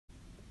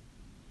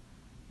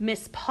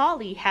Miss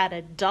Polly had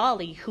a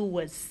dolly who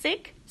was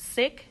sick,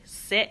 sick,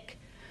 sick.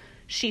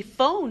 She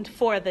phoned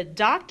for the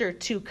doctor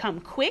to come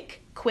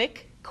quick,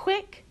 quick,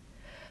 quick.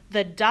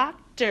 The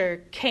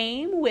doctor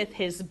came with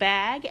his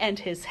bag and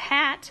his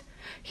hat.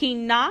 He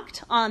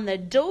knocked on the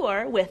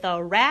door with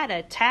a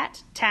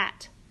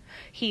rat-a-tat-tat.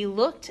 He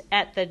looked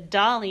at the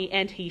dolly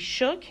and he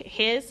shook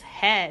his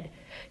head.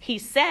 He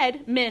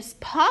said, Miss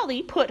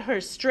Polly put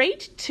her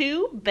straight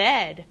to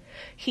bed.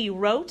 He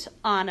wrote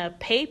on a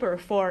paper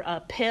for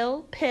a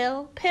pill,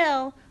 pill,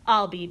 pill.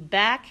 I'll be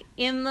back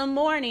in the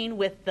morning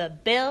with the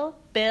bill,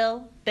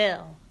 bill,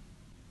 bill.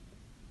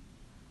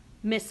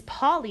 Miss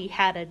Polly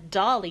had a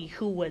dolly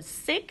who was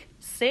sick,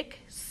 sick,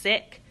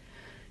 sick.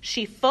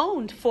 She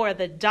phoned for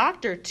the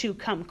doctor to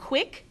come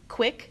quick,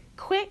 quick,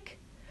 quick.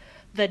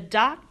 The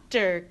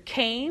doctor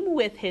came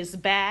with his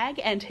bag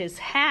and his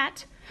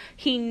hat.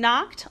 He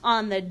knocked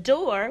on the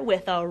door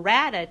with a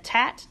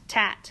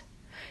rat-a-tat-tat.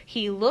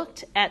 He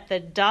looked at the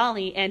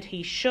dolly and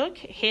he shook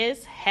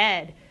his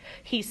head.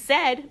 He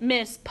said,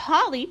 Miss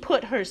Polly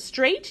put her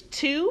straight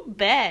to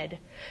bed.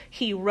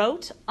 He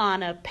wrote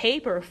on a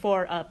paper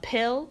for a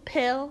pill,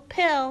 pill,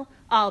 pill.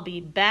 I'll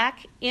be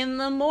back in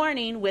the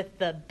morning with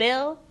the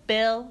bill,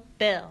 bill,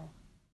 bill.